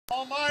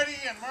Almighty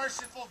and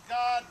merciful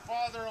God,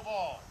 Father of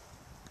all,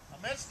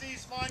 amidst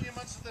these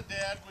monuments of the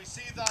dead, we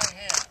see thy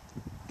hand.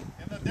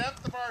 In the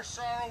depth of our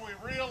sorrow,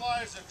 we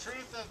realize the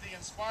truth of the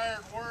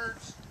inspired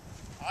words,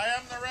 I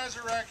am the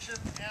resurrection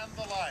and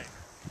the life.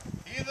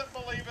 He that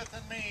believeth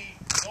in me,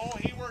 though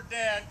he were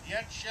dead,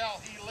 yet shall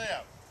he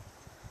live.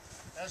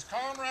 As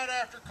comrade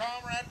after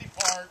comrade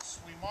departs,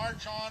 we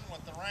march on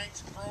with the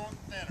ranks grown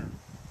thinner.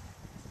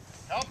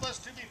 Help us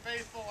to be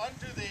faithful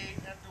unto thee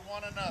and to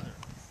one another.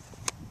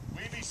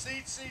 We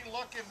beseech thee,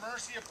 look in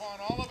mercy upon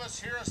all of us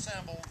here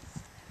assembled,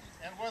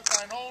 and with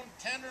thine own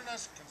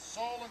tenderness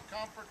console and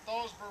comfort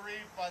those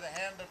bereaved by the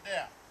hand of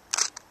death.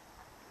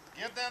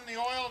 Give them the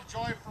oil of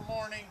joy for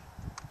mourning,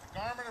 the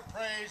garment of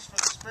praise for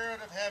the spirit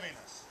of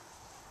heaviness.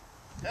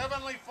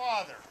 Heavenly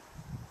Father,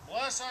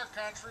 bless our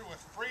country with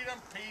freedom,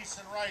 peace,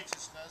 and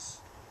righteousness,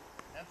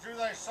 and through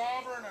thy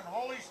sovereign and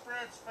Holy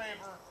Spirit's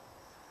favor,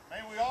 may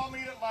we all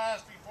meet at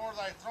last before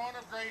thy throne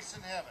of grace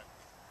in heaven.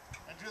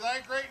 And to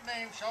thy great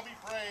name shall be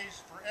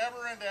praised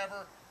forever and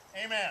ever.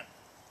 Amen.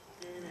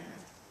 Amen.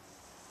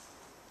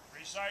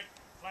 Recite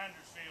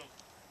Flanders Field.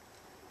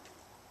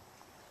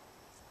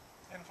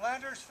 In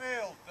Flanders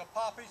Field the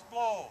poppies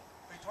blow,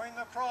 between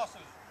the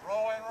crosses,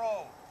 row and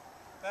row,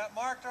 that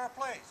marked our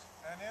place,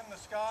 and in the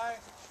sky,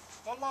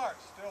 the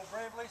larks still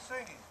bravely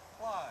singing,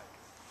 fly.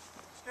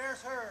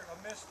 Scarce heard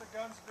amidst the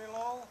guns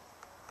below,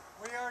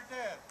 we are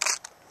dead,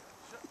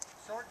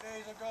 short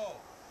days ago.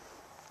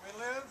 We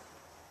lived,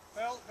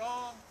 felt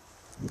gone,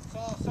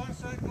 saw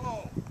sunset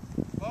glow,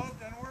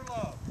 loved and were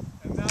loved,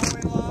 and now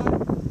we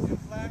lie in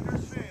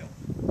Flanders Field.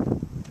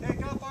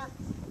 Take up our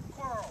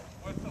quarrel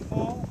with the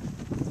foe,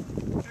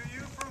 to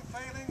you from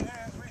failing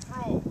hands we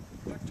throw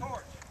the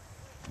torch,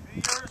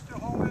 be yours to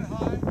hold it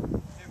high.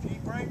 If ye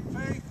break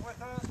faith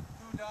with us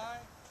who die,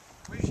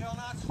 we shall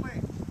not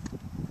sleep,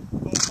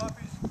 though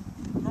puppies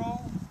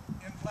grow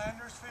in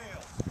Flanders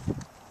Fields.